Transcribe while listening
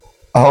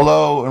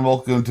Hello and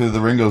welcome to the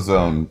Ringo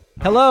Zone.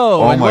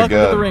 Hello, and welcome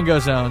to the Ringo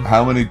Zone.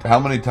 How many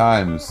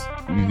times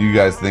do you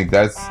guys think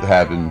that's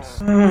happened?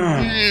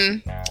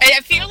 I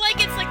feel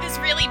like it's like this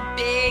really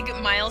big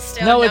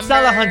milestone. No, it's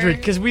not 100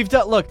 because we've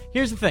done. Look,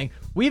 here's the thing: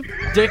 we've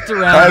dicked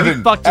around, we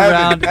fucked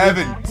around.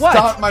 Evan, what?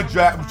 Stop my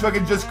joke!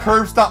 Fucking just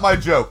curb stomp my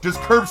joke. Just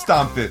curb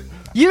stomped it.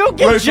 You don't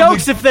get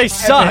jokes if they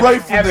suck.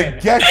 Right from the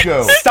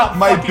get-go. Stop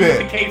my fucking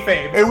bit. with the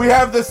kayfabe. And we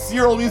have the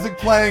serial music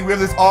playing. We have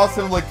this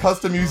awesome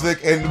custom music,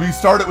 and we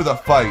start it with a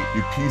fight.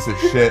 You piece of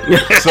shit.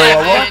 So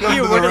welcome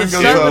to the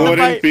Ringo Zone.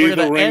 Wouldn't be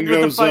the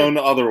Ringo Zone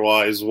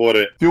otherwise, would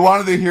it? If you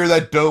wanted to hear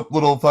that dope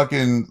little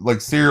fucking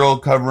serial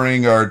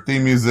covering our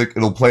theme music,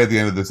 it'll play at the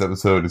end of this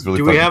episode. It's really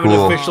Do fucking we have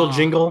cool. an official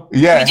jingle?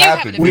 Yeah, We it do have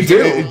happened. an We do.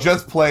 It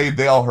just played.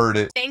 They all heard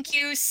it. Thank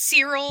you,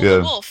 Cyril Yeah.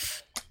 the Wolf.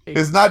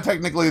 It's not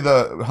technically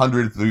the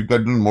 100th. We've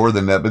done more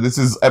than that, but this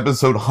is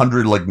episode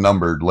 100,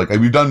 numbered.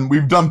 We've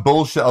done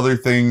bullshit other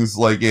things.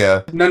 No,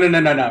 guys.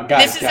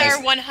 This is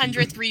our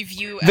 100th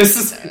review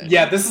This episode.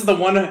 is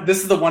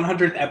the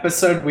 100th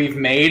episode we've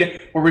made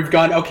where we've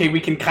gone. Okay, we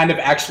can kind of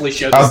actually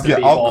show this to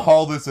people. I'll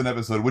call this an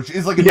episode, which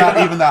is not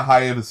even that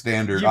high of a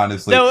standard,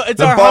 honestly. No, it's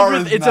The our bar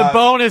 100th. is It's not- a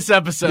bonus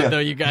episode, Yeah. though.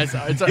 You guys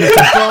are. It's a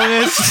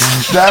bonus.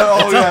 Just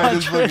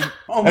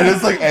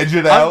edge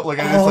it out.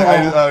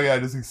 I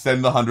just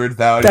extend the 100th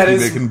out. That Keep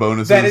is making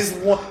bonuses. that is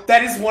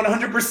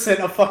 100%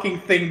 a fucking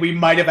thing we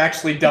might have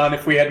actually done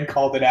if we hadn't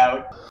called it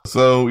out.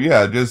 So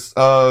yeah, just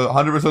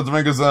 100 episodes of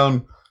Ringo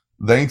Zone.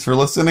 Thanks for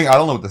listening. I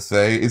don't know what to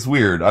say. It's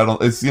weird.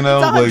 It's It's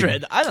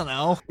 100. I don't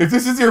know. if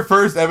this is your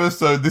first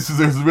episode, this is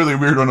a really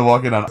weird one to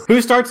walk in on.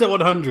 Who starts at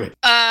 100?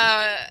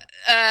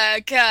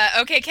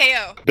 Okay,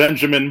 KO.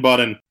 Benjamin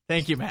Button.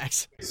 Thank you,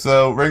 Max.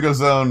 So Ringo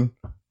Zone,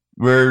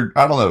 we're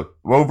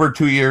over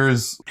 2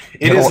 years.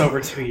 It is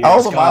over 2 years.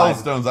 All the God.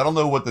 milestones. I don't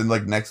know what the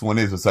next one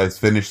is besides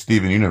finish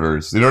Steven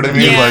Universe. You know what I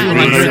mean? Yeah, we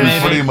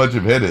 100 pretty much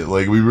have hit it.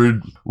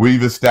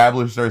 We've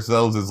established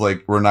ourselves as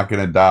we're not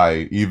gonna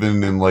die,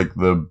 even in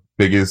the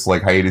biggest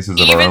hiatuses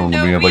of our Even own.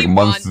 though We have we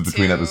months want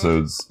between to.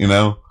 episodes. You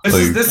know? This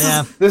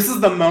is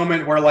the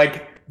moment where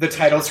the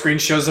title screen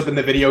shows up in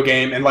the video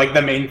game and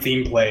the main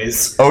theme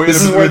plays. Oh, yeah,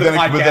 this is but where the then-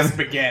 but podcast then-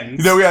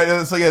 begins.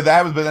 that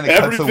happens, but then it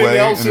cuts Everything away.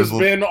 else and has there's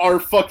been our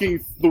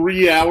fucking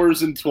 3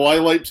 hours in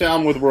Twilight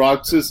Town with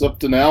Roxas up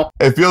to now.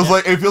 It feels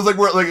like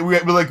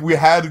we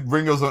had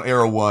Ringo Zone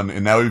Era 1,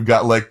 and now we've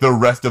got the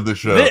rest of the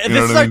show. This You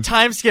know is what I our mean?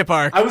 time skip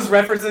arc. I was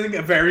referencing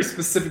a very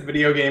specific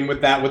video game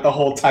with the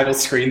whole title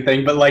screen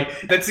thing, but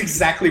that's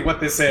exactly what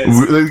this is.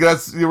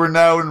 We're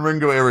now in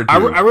Ringo Era 2.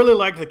 I really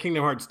liked the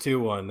Kingdom Hearts 2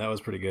 one. That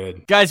was pretty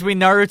good. Guys, we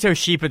Naruto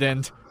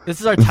Shippuden. This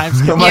is our time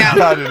skip. Oh my Yeah.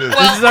 god, it is.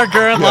 This is our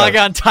Gurren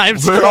Lagann time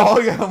skip. We're all,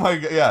 oh my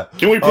god, yeah.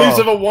 Can we please Oh.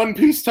 have a One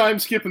Piece time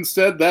skip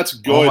instead? That's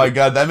good. Oh my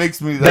god, that makes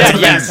me.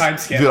 Yes. Time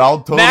skip. Dude, I'll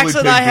totally Max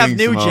and take I have being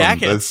new Simone.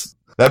 jackets.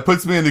 That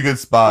puts me in a good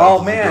spot. Oh,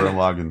 as man. Gurren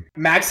Lagann.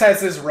 Max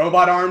has his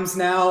robot arms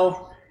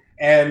now,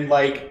 and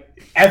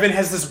Evan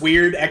has this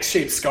weird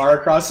X-shaped scar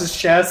across his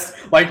chest.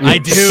 I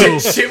do.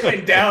 Shit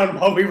went down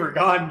while we were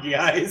gone,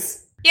 guys.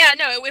 Yeah,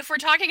 no, if we're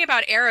talking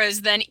about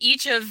eras, then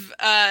each of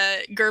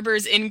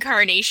Gerber's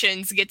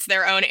incarnations gets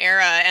their own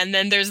era, and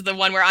then there's the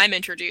one where I'm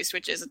introduced,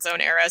 which is its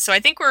own era. So I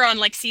think we're on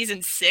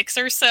season 6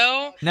 or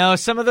so. No,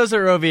 some of those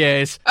are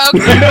OVAs.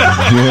 Okay.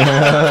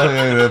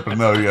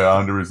 No,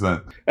 yeah,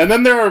 100%. And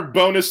then there are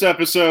bonus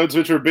episodes,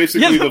 which are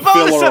basically the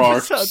bonus filler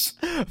episodes.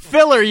 arcs.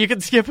 Filler, you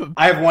can skip them.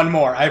 I have one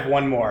more.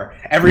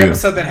 Every Yeah.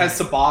 episode that has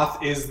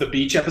Sabath is the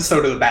beach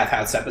episode or the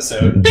bathhouse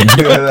episode.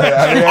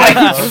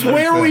 I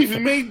swear we've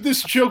made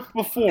this joke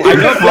before. I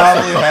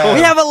probably have.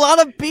 We have a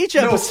lot of beach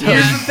No, episodes.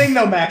 here's the thing,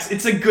 though, Max.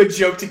 It's a good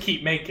joke to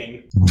keep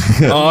making.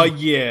 Oh,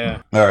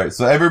 yeah. All right,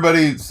 so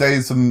everybody say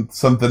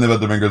something about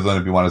the Ringo Zone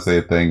if you want to say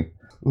a thing.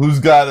 Who's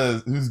got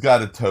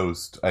a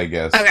toast? I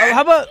guess. Okay.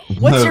 How about,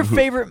 what's your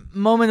favorite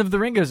moment of the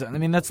Ringo Zone? I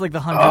mean, that's the 100th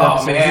episode.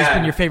 Who's man.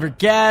 been your favorite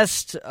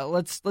guest?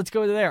 Let's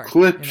go there.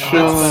 Clip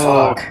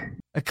show.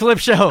 A clip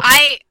show.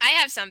 I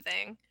have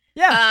something.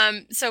 Yeah.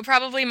 So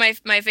probably my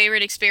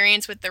favorite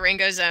experience with the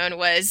Ringo Zone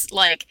was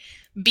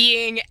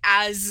being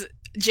as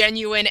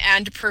genuine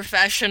and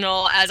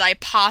professional as I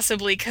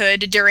possibly could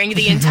during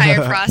the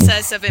entire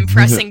process of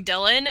impressing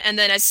Dylan, and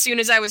then as soon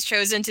as I was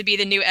chosen to be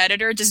the new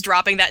editor, just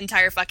dropping that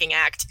entire fucking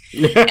act.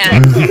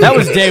 And That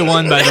was day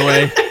one, by the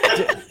way.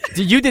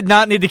 You did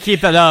not need to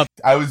keep that up.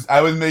 I was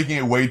making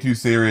it way too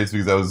serious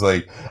because I was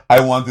I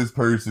want this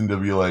person to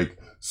be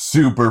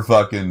super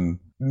fucking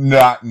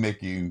not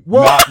Mickey,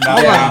 Well,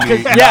 not yeah,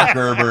 Andy, 'cause- not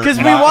Gerber, because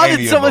we not wanted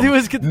any of someone them. who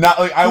was Not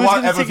I who was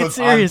want gonna take it episodes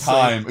on seriously.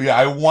 time. Yeah,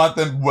 I want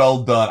them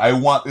well done. I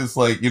want this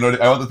I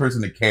want this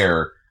person to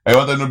care. I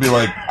want them to be Is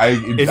I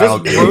this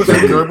don't care. Rose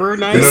and Gerber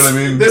night? You know what I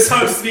mean? This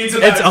host needs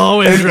a It's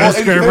always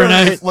Roast Gerber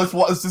night.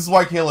 This is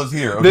why Kayla's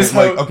here. Okay, This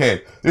ho-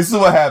 this is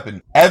what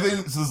happened. Evan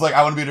was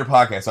I want to be on your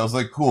podcast. I was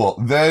like,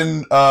 cool.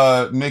 Then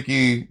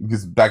Mickey,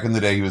 because back in the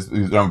day he was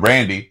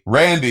Randy.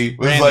 Randy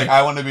was Randy. like,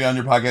 I want to be on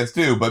your podcast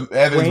too, but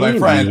Evan's my Randy.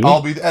 friend.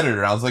 I'll be the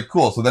editor. I was like,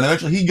 cool. So then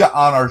eventually he got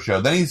on our show.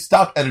 Then he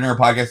stopped editing our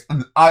podcast,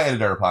 and I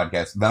edited our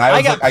podcast. Then I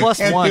was got I plus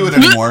can't one. do it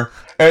anymore.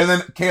 And then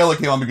Kayla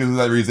came on because of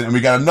that reason, and we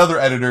got another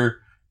editor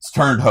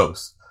turned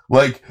host.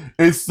 Like,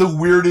 it's the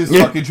weirdest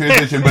fucking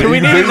transition. But Do we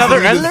you need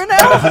another basically editor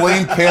just now?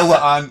 Blame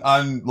Kayla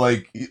on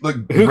like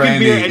Who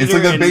Randy. can be It's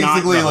like editor they're and not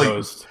basically the like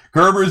host?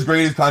 Gerber's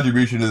greatest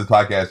contribution to this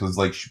podcast was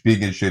like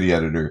being a shitty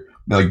editor.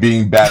 Like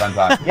being bad on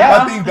time. Yeah.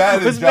 Not being bad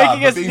at his Was job,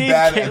 making but us being need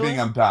bad at Kayla? being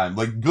on time.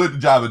 Like, good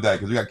job at that,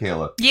 because we got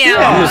Kayla. Yeah,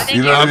 Yeah. thank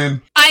You know what I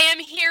mean? I am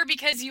here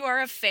because you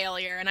are a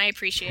failure, and I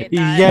appreciate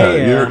that.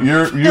 Yeah.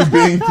 You're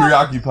being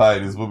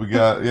preoccupied is what we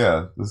got.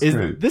 Yeah, that's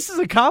great. This is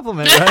a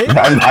compliment, right?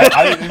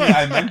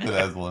 I meant it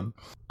as one.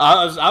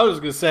 I was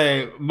gonna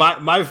say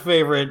my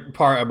favorite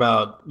part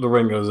about the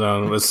Ringo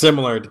Zone was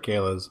similar to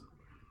Kayla's.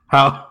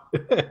 How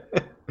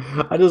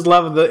I just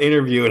love the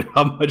interview and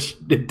how much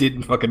it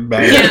didn't fucking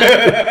matter.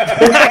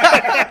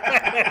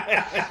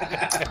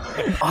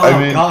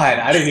 God,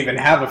 I didn't even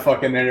have a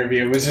fucking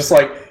interview. It was just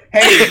like,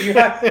 hey,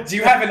 do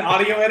you have an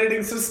audio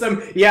editing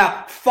system?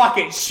 Yeah, fuck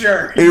it,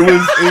 sure. It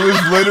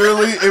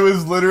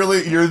was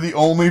literally you're the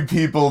only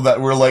people that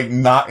were like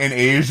not in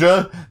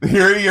Asia.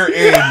 Here you're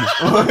in.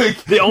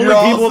 Like, The only you're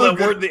people also that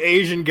weren't the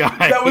Asian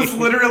guy. That was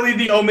literally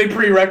the only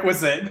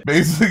prerequisite.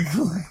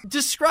 basically.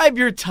 Describe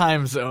your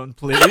time zone,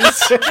 please.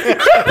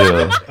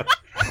 Yeah.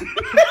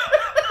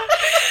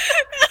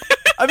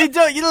 I mean, you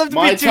don't have to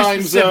My be too time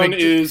specific. zone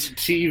is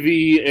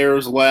TV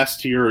airs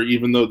last year,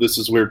 even though this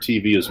is where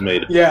TV is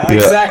made. Yeah,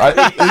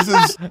 exactly. This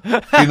is,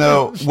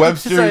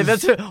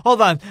 Webster's. Sorry, hold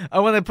on. I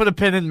want to put a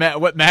pin in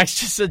what Max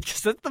just said,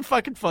 because that's the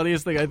fucking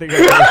funniest thing I think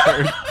I've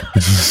ever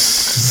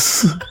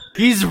heard.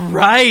 He's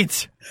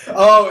right.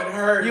 Oh, it You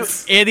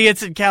hurts.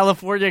 idiots in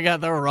California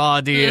got the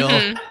raw deal.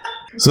 Mhm.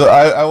 So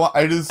I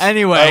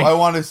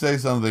want to say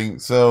something.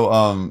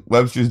 So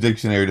Webster's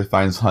dictionary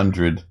defines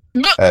 100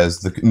 as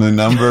the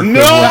number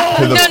equivalent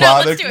to the No,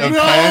 product let's do of it.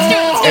 10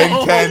 No!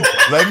 and 10.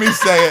 Let me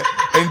say it.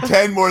 And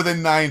 10 more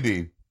than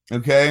 90.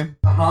 Okay.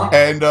 Uh-huh.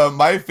 And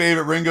my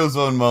favorite Ringo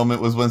Zone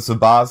moment was when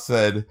Sabah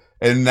said,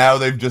 "And now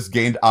they've just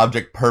gained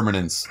object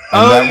permanence."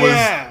 And that was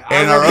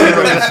in our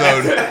other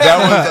episode.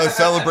 That was a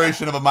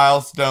celebration of a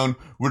milestone,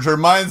 which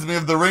reminds me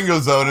of the Ringo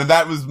Zone, and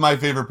that was my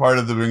favorite part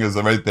of the Ringo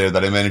Zone right there.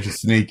 That I managed to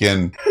sneak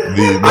in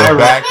the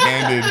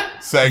backhanded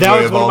segue That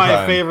was of one all of my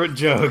time. favorite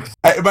jokes.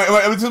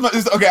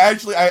 Okay,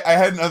 actually, I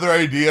had another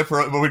idea for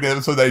what we did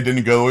episode that I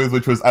didn't go with,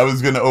 which was I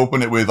was going to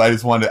open it with. I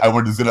was going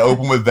to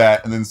open with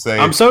that and then say.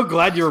 I'm so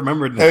glad you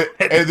remembered that.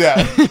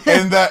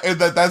 and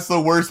that's the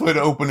worst way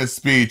to open a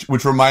speech,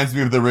 which reminds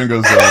me of the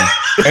Ringo Zone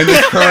and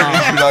its current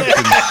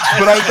introduction.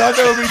 But I thought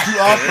that would be too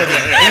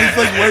off-putting, and it's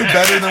like way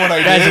better than what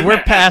I Guys, did.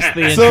 we're past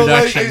the So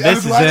like, introduction. I This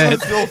was is glad it it.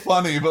 was still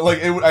funny, but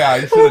like,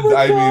 I should have.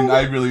 I mean,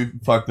 I really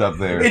fucked up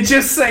there. It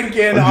just sank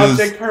in. Just-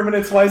 Object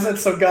permanence. Why is that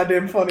so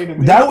goddamn funny to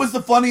me? That was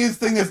the funniest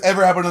thing that's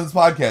ever happened on this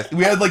podcast.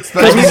 We had like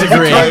special I disagree.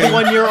 music playing,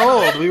 1 year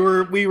old. We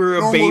were a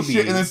normal baby.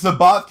 shit, and then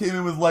Sabat came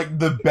in with like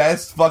the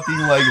best fucking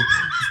like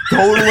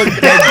total like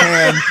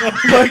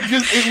deadpan. Like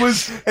just it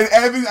was, and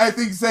Evan I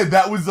think said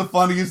that was the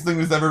funniest thing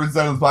that's ever been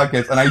said on this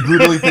podcast, and I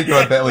literally think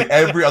about that like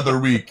every other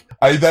week.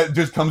 That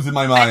just comes in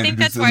my mind. I think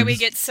that's why we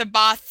get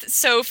Sabath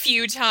so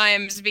few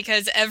times,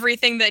 because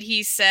everything that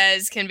he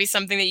says can be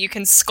something that you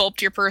can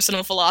sculpt your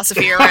personal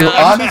philosophy around.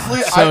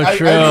 Honestly, So I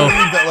true.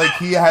 believe that like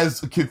he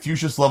has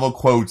Confucius level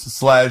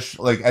quotes /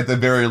 like at the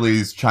very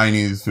least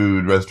Chinese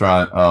food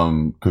restaurant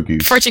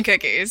cookies. Fortune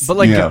cookies. But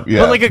like, yeah.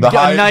 but like a The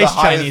nice highest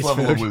Chinese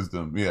level food. of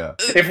wisdom. Yeah.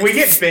 If we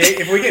get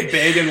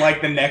big in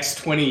like the next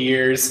 20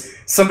 years,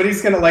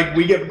 somebody's gonna like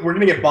we're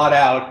gonna get bought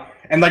out,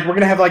 and like we're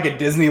gonna have like a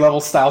Disney level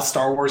style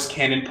Star Wars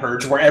canon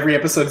purge where every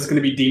episode is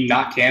gonna be deemed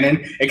not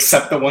canon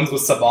except the ones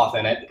with Sabath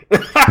in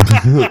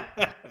it.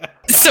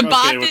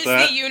 Sabath okay with is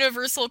that. the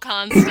universal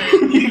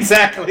constant.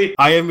 Exactly.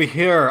 I am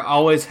here,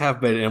 always have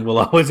been, and will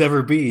always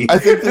ever be. I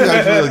think that's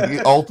actually like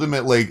the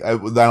ultimate, like I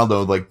don't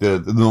know, like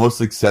the most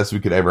success we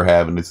could ever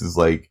have, and this is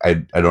like I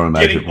don't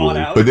imagine Getting it bought really,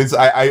 out. but it's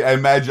I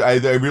imagine I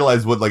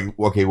realize what like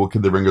okay, what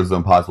could the Ringo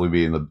Zone possibly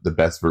be, and the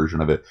best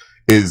version of it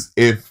is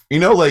if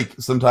like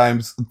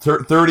sometimes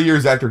 30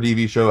 years after a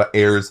TV show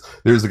airs,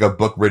 there's like a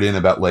book written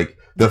about like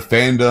the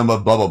fandom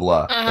of blah blah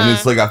blah, and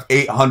it's like a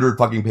 800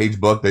 fucking page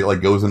book that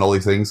like goes into all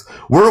these things.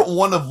 We're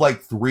one of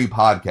like 3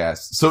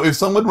 podcasts, so if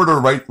someone were to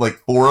write like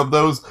 4 of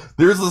those,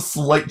 there's a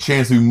slight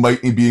chance we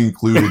might be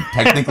included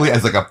technically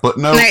as like a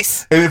footnote.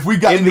 Nice. And if we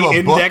got In into the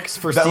a book index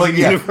for that, Steven like,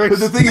 yeah, Universe. but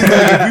the thing is,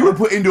 like, if we were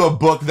put into a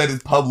book that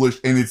is published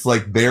and it's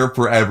like there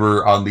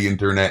forever on the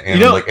internet and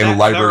like in that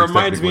libraries,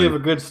 reminds me technically. of a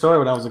good story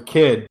when I was a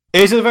kid.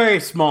 It's a very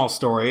small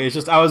story. It's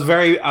just I was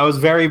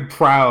very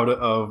proud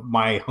of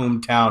my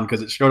hometown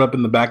because it showed up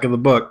in the back of the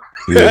book,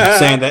 Yeah.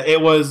 saying that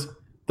it was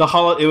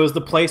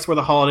the place where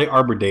the holiday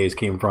Arbor Days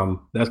came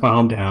from. That's my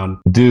hometown.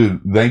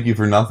 Dude, thank you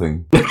for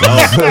nothing.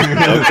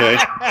 Okay.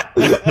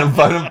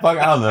 Fuck,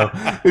 I don't know.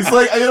 It's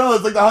like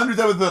it's like the 100th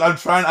episode.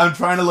 I'm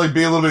trying to like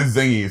be a little bit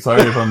zingy.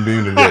 Sorry if I'm being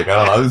a dick. I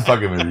don't know. I'm just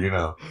fucking with you.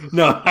 No, You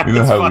know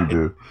it's how fine. we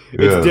do.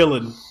 It's Yeah.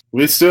 Dylan.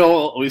 We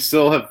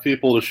still have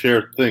people to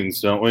share things,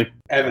 don't we?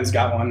 Evan's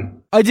got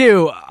one. I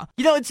do.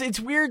 It's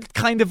weird,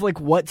 kind of like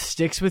what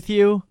sticks with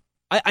you.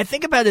 I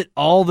think about it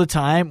all the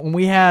time. When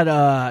we had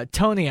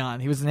Tony on,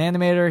 he was an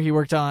animator. He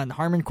worked on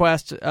Harmon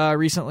Quest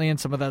recently and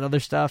some of that other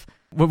stuff.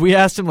 When we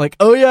asked him, like,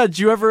 "Oh yeah, did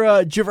you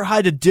ever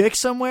hide a dick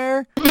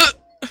somewhere?"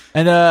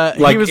 And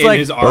he was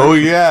like, "Oh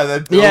yeah,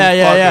 that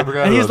yeah."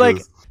 And he's like,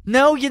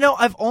 "No,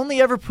 I've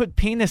only ever put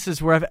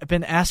penises where I've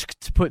been asked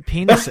to put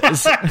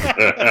penises."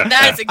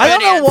 That's a good I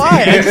don't know answer.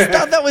 why. I just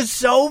thought that was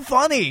so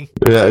funny.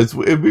 Yeah,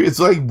 it's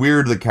like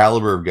weird the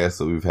caliber of guests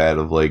that we've had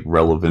of like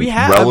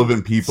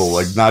relevant people,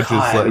 like not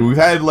just like we've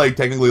had like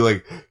technically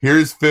like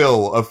here's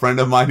Phil, a friend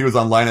of mine who was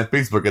online at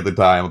Facebook at the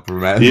time, which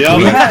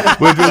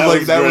was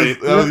like that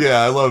was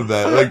I love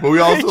that. Like, but we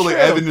also like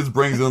Evan just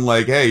brings in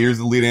like, hey, here's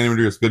the lead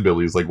animator of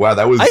Squidbillies. He's like, wow,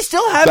 that was. I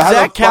still have how the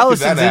Zach fuck did that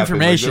Callison's happen?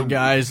 information, Like,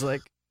 guys.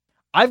 Like.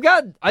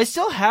 I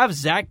still have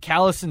Zach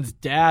Callison's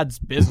dad's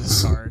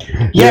business card.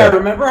 Yeah,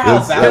 remember how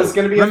that was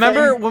going to be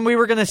Remember when we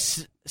were going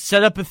to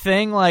set up a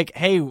thing like,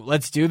 hey,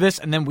 let's do this,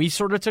 and then we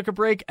sort of took a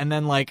break, and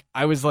then like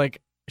I was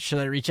like, should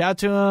I reach out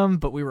to him?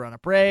 But we were on a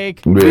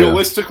break. Yeah.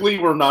 Realistically,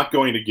 we're not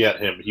going to get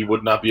him. He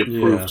would not be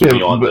approved to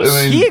be on this.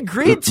 I mean, He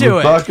agreed to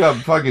it.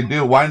 Fucking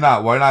do. Why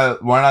not? Why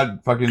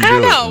not fucking do it? I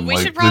don't know. And, We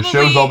like, should probably. the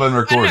show's all been I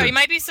don't know. recorded. You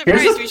might be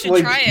surprised. We should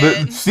try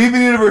The it.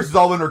 Steven Universe has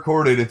all been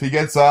recorded. If he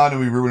gets on and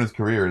we ruin his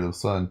career, the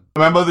son.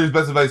 My mother's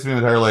best advice to me my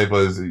entire life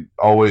was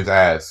always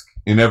ask.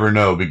 You never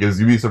know, because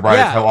you'd be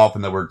surprised how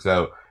often that works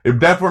out. It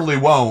definitely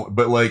won't,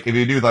 but like if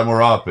you do that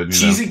more often,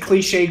 cheesy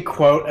cliched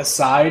quote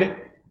aside,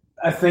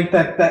 I think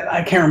that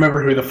I can't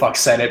remember who the fuck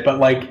said it, but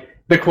like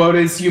the quote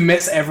is, "You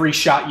miss every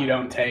shot you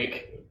don't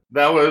take."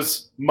 That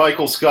was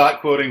Michael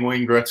Scott quoting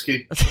Wayne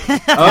Gretzky.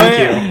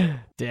 Thank you.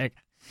 Dick.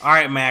 All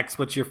right, Max,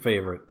 what's your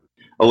favorite?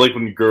 I like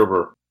when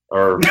Gerber,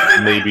 or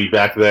maybe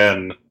back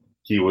then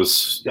he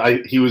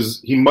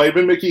might have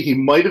been Mickey. He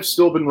might have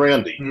still been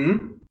Randy.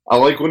 Hmm? I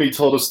like when he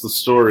told us the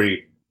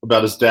story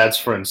about his dad's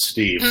friend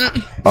Steve. Oh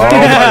my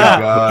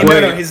god!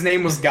 No, his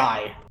name was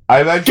Guy.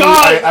 I've actually,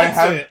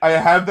 God, I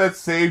have that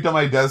saved on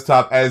my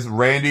desktop as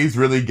Randy's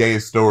really gay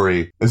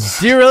story.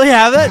 Do you really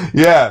have it?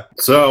 Yeah.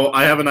 So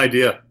I have an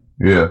idea.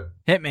 Yeah.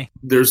 Hit me.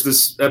 There's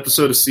this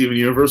episode of Steven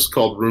Universe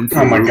called Room for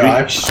Oh my Ruby.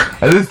 gosh.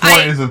 At this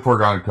point, it's a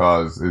foregone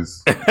cause.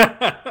 Is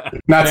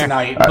Not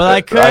tonight. But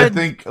I could. I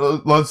think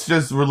let's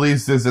just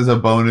release this as a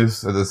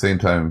bonus at the same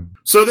time.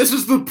 So this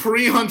is the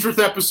pre-100th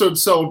episode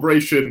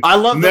celebration. I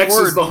love the Next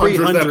word is the 100th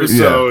pre-100.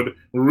 episode.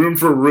 Room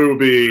for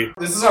Ruby.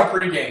 This is our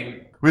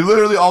pregame. We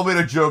literally all made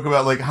a joke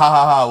about like, ha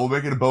ha ha, we'll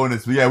make it a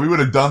bonus. But yeah, we would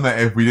have done that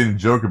if we didn't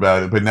joke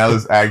about it. But now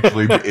this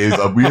actually is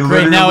a. We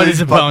literally now it is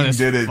a fucking bonus.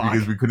 did it Fuck.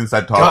 because we couldn't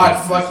stop talking.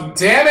 God fucking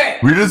damn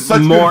it! We're just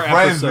such More good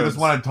friends. We episodes. just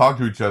want to talk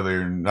to each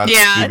other and not. Yeah,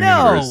 I Steven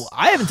know. Universe.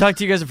 I haven't talked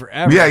to you guys in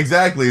forever. Yeah,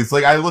 exactly. It's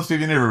like I love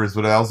Steven Universe,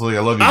 but I also like I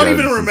love you I guys. don't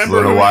even It's remember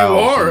been a who while you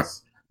are.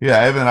 since- Yeah,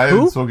 Evan, I haven't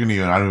Who? spoken to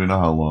you in I don't even know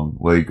how long.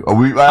 Like,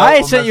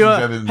 I sent you a.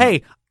 Evan,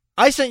 Hey,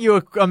 I sent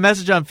you a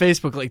message on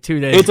Facebook like 2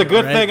 days It's a ago,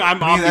 good right? thing I'm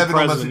Me and Evan will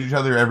message omnipresent. each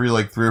other every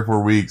like 3 or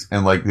 4 weeks,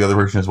 and like the other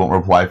person just won't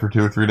reply for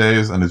 2 or 3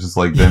 days, and it's just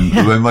like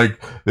then like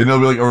then they'll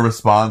be like a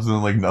response and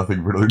then like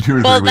nothing for another 2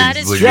 or 3 Well, weeks. that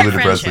It's, is like, true really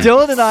friendship. depressing.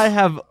 Dylan and I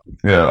have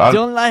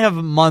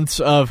Yeah, months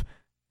of,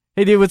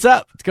 hey dude, what's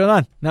up? What's going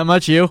on? Not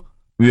much. You?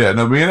 yeah.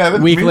 No, me and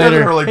Evan. Week me and Evan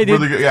later. are like Hey, dude.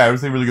 really good. Yeah, I would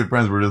say really good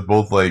friends. We're just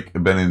both like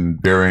been in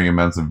varying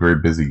amounts of very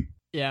busy.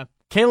 Yeah.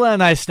 Kayla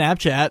and I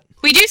Snapchat.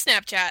 We do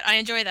Snapchat. I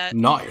enjoy that.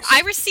 Nice.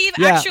 I receive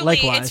Yeah, actually.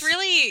 likewise.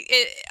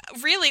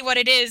 It's really what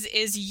it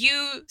is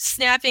you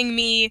snapping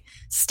me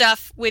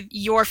stuff with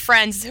your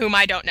friends whom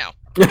I don't know.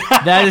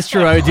 That is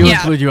true. I do Yeah.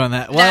 include you on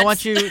that. Well, I That's-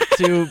 want you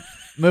to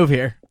move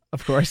here,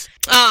 of course.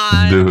 Dude.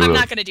 I'm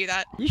not gonna do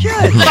that. You should.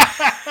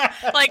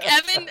 Like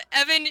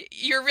Evan,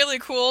 you're really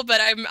cool, but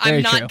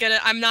Very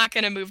I'm not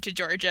gonna move to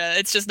Georgia.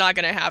 It's just not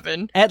gonna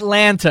happen.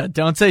 Atlanta.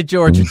 Don't say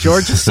Georgia.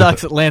 Georgia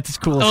sucks. Atlanta's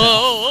cool as hell.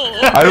 Oh,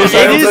 I don't It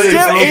say is it's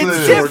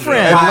it's different.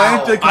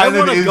 Atlanta I kind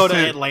want of to is go to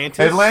Atlantis.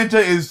 Atlanta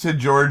is to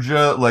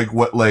Georgia like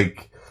what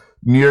like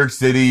New York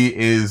City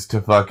is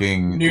to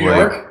fucking New like,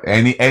 York?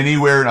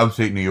 anywhere in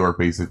upstate New York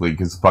basically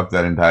because fuck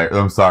that entire.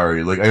 I'm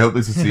sorry. Like I hope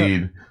they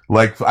succeed.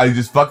 Like I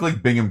just fuck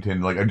like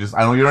Binghamton. Like I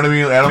don't. You know what I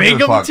mean? I don't give a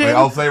fuck. Binghamton? Like,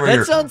 I'll say right that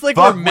here. sounds like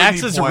Fuck where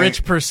Max's Whitney Point.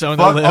 rich persona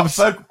Fuck, lives.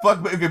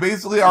 fuck. Okay,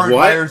 basically our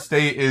What? entire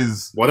state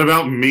is. What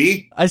about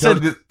me? I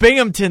said No,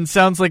 Binghamton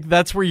sounds like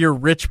that's where your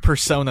rich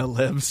persona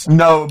lives.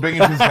 No,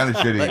 Binghamton's kind of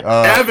shitty.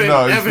 Evan,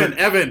 no, it's-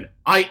 Evan,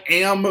 I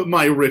am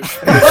my rich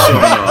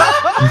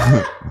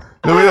persona.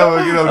 No, you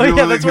know, Oh, yeah,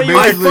 like, that's what you-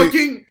 I basically-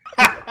 fucking.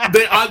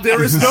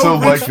 There is This no is so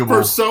rich likable.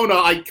 persona.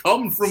 I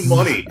come from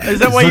money. Is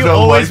that why This is you a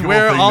always likable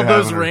wear thing to all have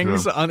those on our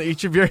rings show. on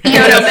each of your No,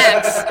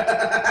 hands?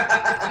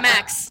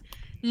 Max.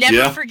 Never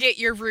Yeah? forget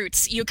your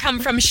roots. You come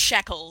from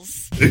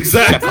shekels.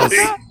 Exactly.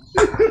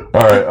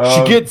 All right.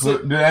 She gets so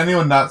did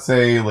anyone not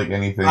say like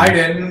anything? I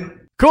didn't.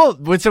 Cool.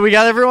 So we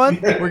got everyone?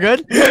 We're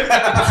good?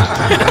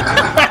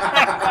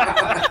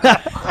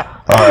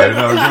 All right.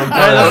 No, All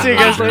right, let's see you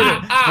guys later.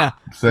 Yeah.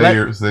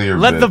 Say your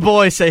Let bit. the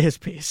boy say his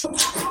piece.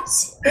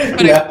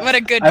 Yeah. What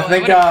a good I boy.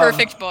 think, What a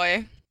perfect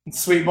boy.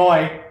 Sweet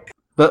boy.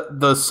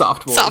 The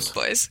soft boys. Soft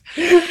boys.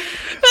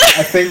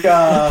 I think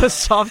The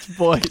soft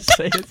voice.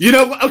 Say it. You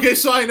know, okay,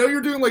 so I know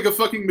you're doing like a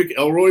fucking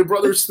McElroy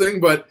Brothers thing,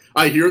 but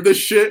I hear this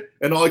shit,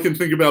 and all I can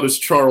think about is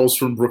Charles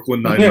from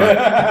Brooklyn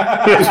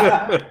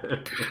Nine-Nine.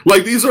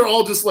 Like, these are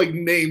all just like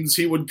names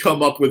he would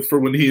come up with for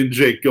when he and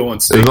Jake go on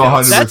stage. It's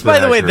 100% That's, by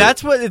the way, accurate.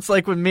 that's what it's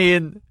like when me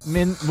and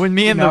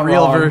the Not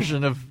real wrong.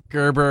 version of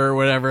Gerber or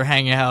whatever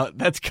hang out.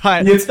 That's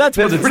kind. Yes, that's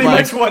what it's pretty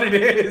like, much what it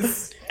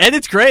is. and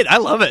it's great. I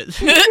love it.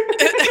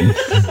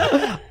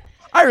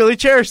 I really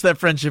cherish that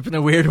friendship in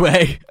a weird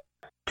way.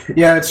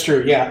 Yeah, it's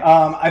true. Yeah,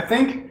 I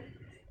think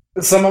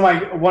some of my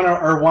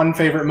one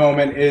favorite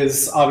moment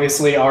is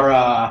obviously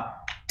our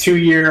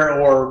 2-year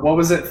or what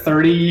was it,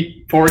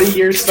 30, 40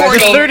 year special.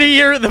 40.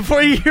 The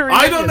 40-year.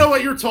 I don't know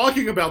what you're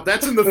talking about.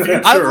 That's in the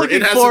future. I'm looking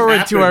It hasn't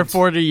forward to our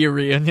happened. 40-year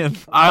reunion.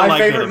 I My like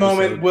that favorite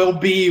moment episode. will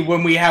be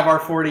when we have our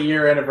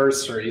 40-year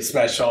anniversary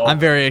special. I'm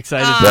very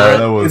excited. Uh, for Yeah, it.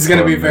 that was It's going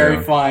to be fun, very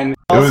yeah. fun. It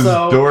was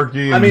Also,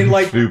 dorky and I mean,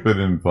 like- stupid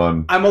and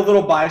fun. I'm a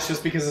little biased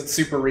just because it's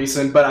super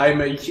recent, but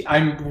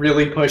I'm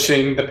really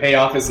pushing the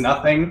payoff is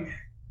nothing.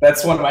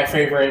 That's one of my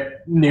favorite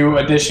new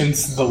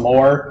additions to the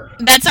lore.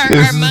 That's our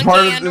This is monkey part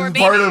of and this or is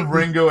baby. part of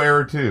Ringo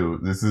era too.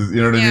 This is,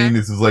 you know what I Yeah. mean.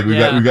 This is like we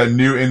Yeah. got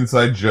new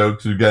inside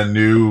jokes. We got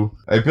new.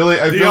 I feel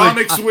like The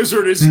Onyx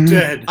Wizard is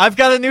dead. I've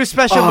got a new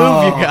special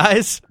move, you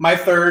guys. My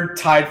third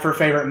tied for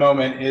favorite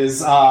moment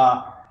is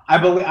I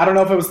don't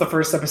know if it was the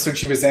first episode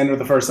she was in or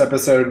the first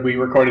episode we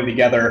recorded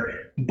together,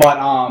 but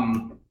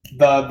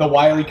the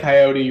Wile E.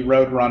 Coyote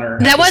Roadrunner.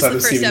 That was episode the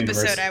of first Steven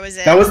episode Universe. I was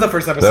in. That was the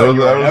first episode. That was-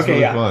 you were that in. was Okay,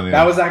 really yeah. fun, yeah.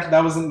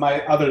 That was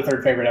my other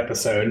third favorite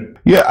episode.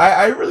 Yeah,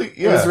 I really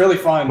It was really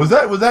fun. Was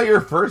that your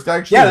first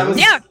actually? Yeah, that was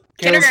Yeah, Kayla's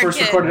Kindergarten first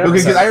Kid. recorded Okay,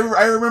 because episode.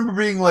 I remember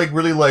being like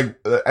really like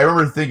I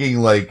remember thinking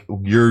like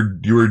you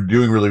were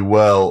doing really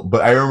well,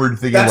 but I remember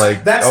thinking That's this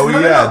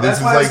why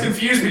is I was like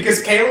confused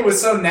because Kayla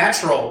was so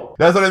natural.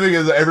 that's what I think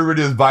is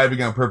everybody is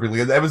vibing out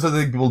perfectly. The episodes I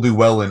think people do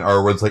well in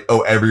are where it's like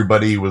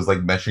everybody was like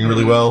meshing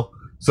really well.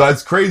 So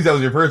it's crazy that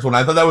was your first one.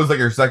 I thought that was like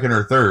your second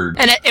or third.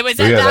 And it was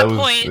But at yeah, that that was-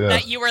 point yeah.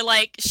 that you were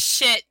like,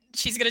 shit,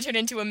 she's gonna turn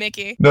into a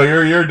Mickey. No,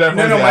 you're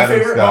definitely No, my Adam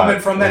favorite Scott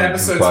moment from that on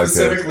this episode podcast.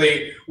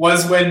 specifically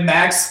was when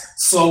Max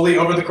slowly,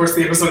 over the course of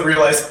the episode,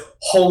 realized,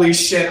 holy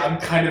shit, I'm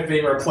kind of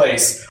being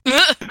replaced.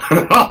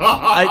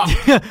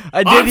 I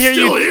I'm did hear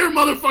still you. here,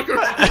 motherfucker.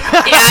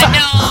 Yeah,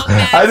 no,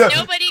 Max, I don't-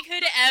 nobody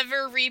could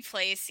ever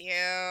replace you.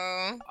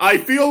 I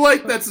feel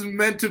like that's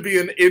meant to be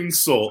an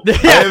insult. I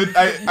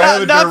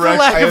have a Not for direct,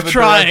 lack I have of a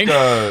trying.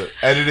 direct,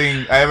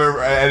 editing. I have an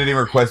editing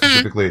request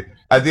specifically.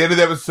 At the end of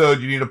the episode,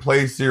 you need to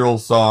play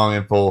Cyril's song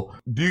in full.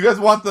 Do you guys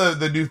want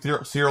the new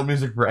Cyril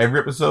music for every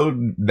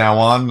episode now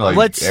on? Like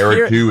Let's Eric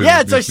hear. 2 is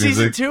Yeah, it's our this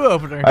season music? 2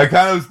 opener. I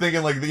kind of was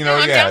thinking like I'm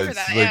down for it's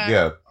that, like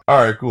yeah. All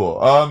right,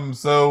 cool.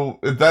 So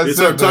if that's It's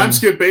our it, time then-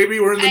 skip, baby.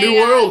 We're in the new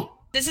I, world.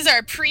 This is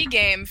our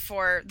pre-game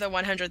for the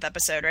 100th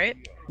episode, right?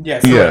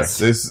 Yes. Yes,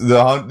 So this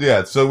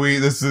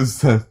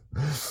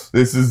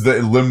is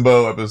the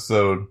limbo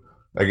episode.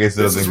 I guess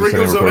it This doesn't is exist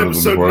Ringo's anywhere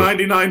Zone before. episode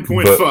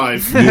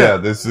 99.5. Yeah,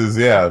 this is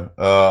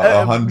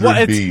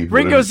 100B.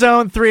 Ringo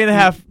Zone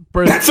 3.5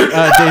 birth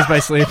days by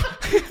sleep.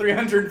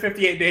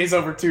 358 days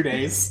over 2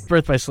 days.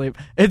 Birth by sleep.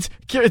 It's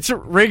Ringo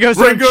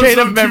Zone Ringo's Chain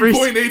Zone of Memories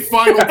 2.8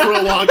 final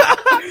prologue.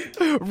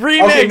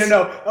 remix. Okay,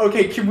 no.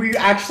 Okay, can we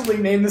actually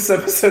name this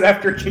episode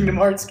after a Kingdom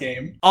Hearts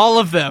game? All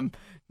of them.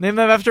 Name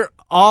them after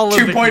all of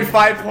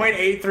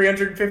 2.5.8,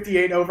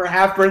 358 over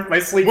half birth by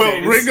sleep Well,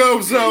 days.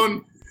 Ringo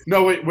Zone.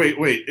 No, wait.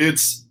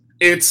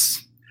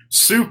 It's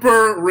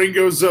Super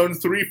Ringo Zone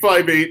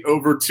 358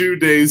 over 2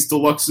 days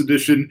deluxe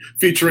edition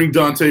featuring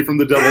Dante from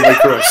the Devil May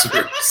Cry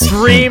series.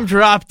 Dream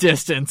drop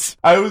distance.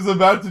 I was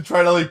about to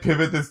try to like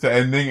pivot this to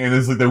ending, and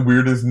it's like the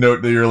weirdest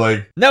note that you're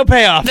like, No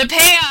payoff. The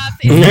payoff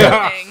is Yeah.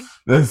 nothing.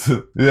 "That's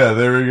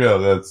there we go."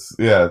 That's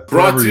Brought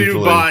forever to you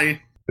usually.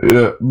 by.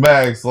 Yeah,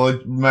 Max. I'll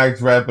let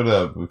Max wrap it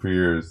up for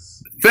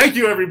yours. Thank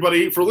you,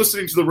 everybody, for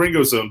listening to the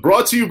Ringo Zone.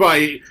 Brought to you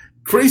by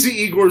Crazy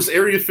Igor's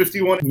Area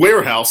 51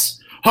 warehouse,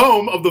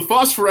 home of the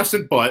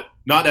phosphorescent butt,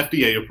 not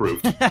FDA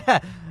approved.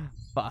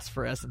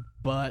 Phosphorescent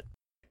butt.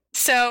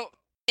 So,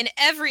 in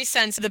every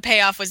sense, the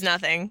payoff was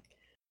nothing.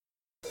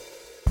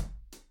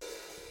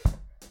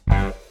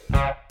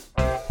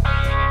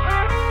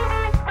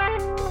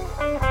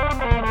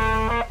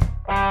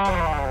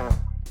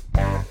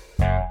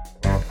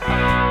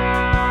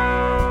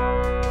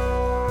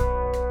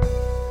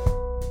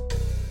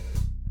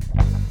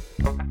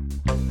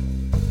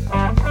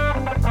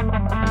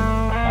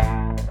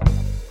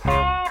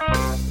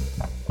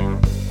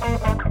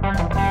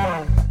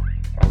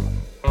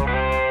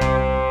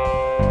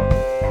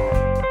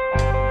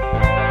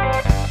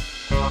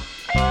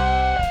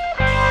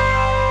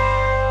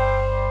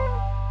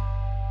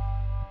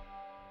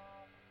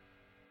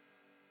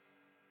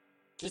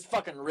 Just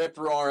fucking rip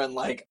roaring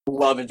like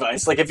love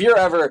advice. Like if you're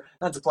ever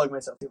not to plug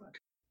myself too much.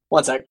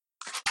 One sec.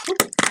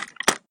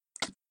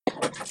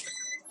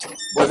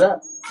 What's that?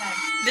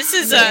 This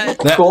is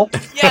Cool.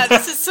 yeah,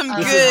 this is some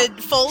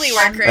good Foley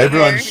work right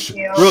Everyone,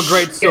 here. Real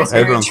great story.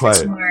 everyone quiet.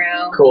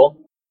 Tomorrow. Cool.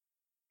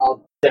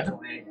 I'll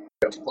definitely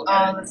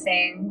All the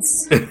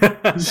things.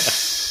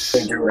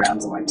 They do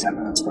rounds in like 10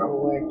 minutes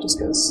probably, just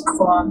because.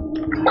 Cool.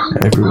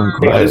 Everyone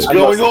What quiet. is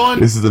going on?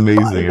 This is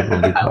amazing.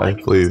 Everyone be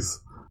quiet, please.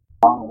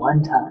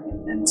 One time,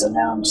 and so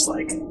now I'm just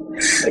like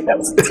that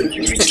was like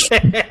 2-3 weeks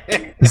ago.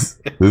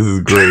 This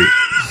is great.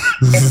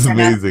 This is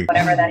amazing.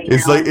 Whatever that email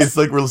It's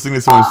like we're listening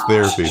to someone's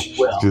therapy.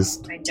 Well,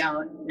 Just I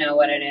don't know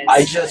what it is.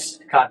 I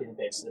just copied and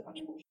pasted a bunch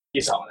of bullshit. You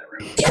saw what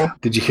I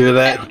wrote. Did you hear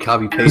that? He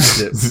copy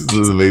pasted this it.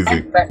 is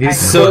amazing. But He's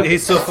so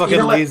fucking You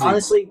know what? lazy.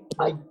 Honestly,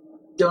 I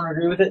don't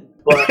agree with it,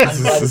 but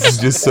I'm glad This is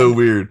just so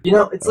weird. You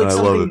know, it's like I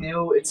love something it.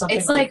 new. It's something.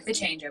 It's like the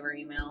changeover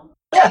email.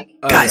 Yeah.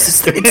 Guys,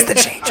 it's the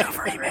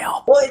changeover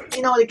email. Well,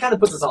 you know, it kind of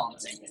puts us all on the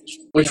same page,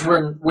 which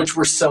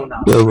we're so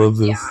not. I love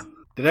this.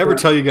 did I ever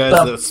tell you guys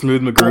that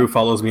Smooth McGrew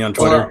follows me on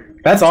Twitter?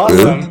 That's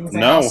awesome.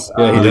 No.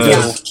 Yeah, he Yeah.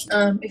 does.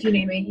 If you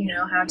need me, you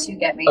know how to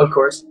get me. Of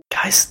course.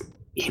 Guys,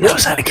 he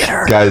knows how to get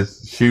her.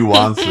 Guys, she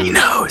wants He it.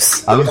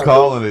 knows. I'm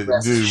calling it.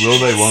 Dude, will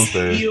they, won't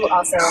they? You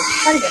also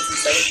try to get some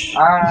sleep.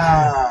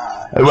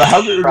 Well,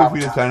 how good would it be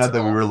to find out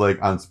that we were like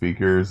on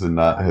speakers and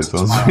not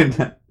headphones right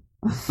now?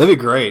 That'd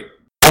be great.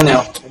 I know.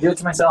 I do it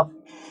to myself.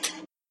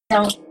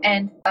 Don't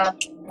end up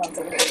like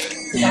me.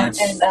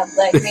 Don't end up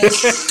like me.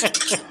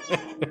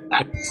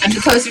 I'm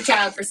the poster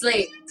child for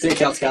sleep. See you,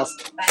 Kels.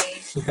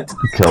 Bye.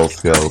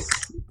 Kels.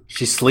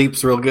 She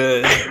sleeps real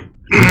good.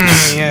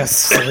 Yes,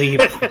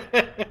 sleep.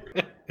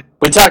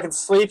 We talking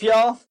sleep,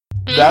 y'all?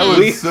 That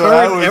We was so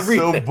heard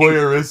everything.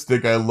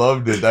 voyeuristic. I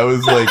loved it. That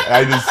was like Yeah,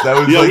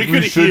 like we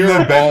could shouldn't hear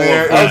have been all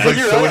there. of It was that. like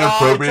You're so like,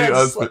 inappropriate. I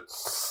Us, tried but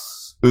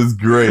it was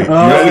great. You Oh.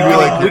 had to be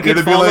like We you had could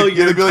to be follow like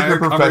you had to be like your your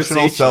professional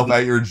conversation. self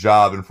at your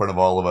job in front of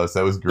all of us.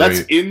 That was great.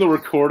 That's in the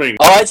recording.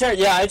 Oh,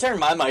 I turned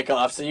my mic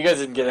off, so you guys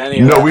didn't get any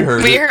of that. No, we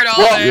heard We it. heard all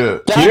Well, of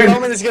it. Yeah. That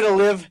moment is gonna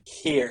live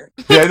here.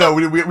 Yeah, no, I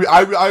went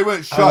I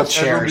will shut, everyone be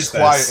cherish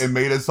quiet, this. and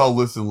made us all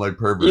listen like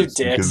perverts.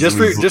 You dick. because Just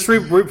it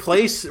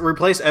was-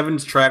 replace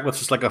Evan's track with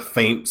just like a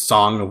faint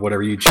song of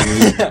whatever you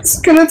choose.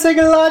 It's gonna take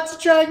a lot to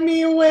drag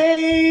me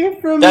away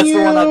from That's you.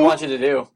 the one I'd want you to do.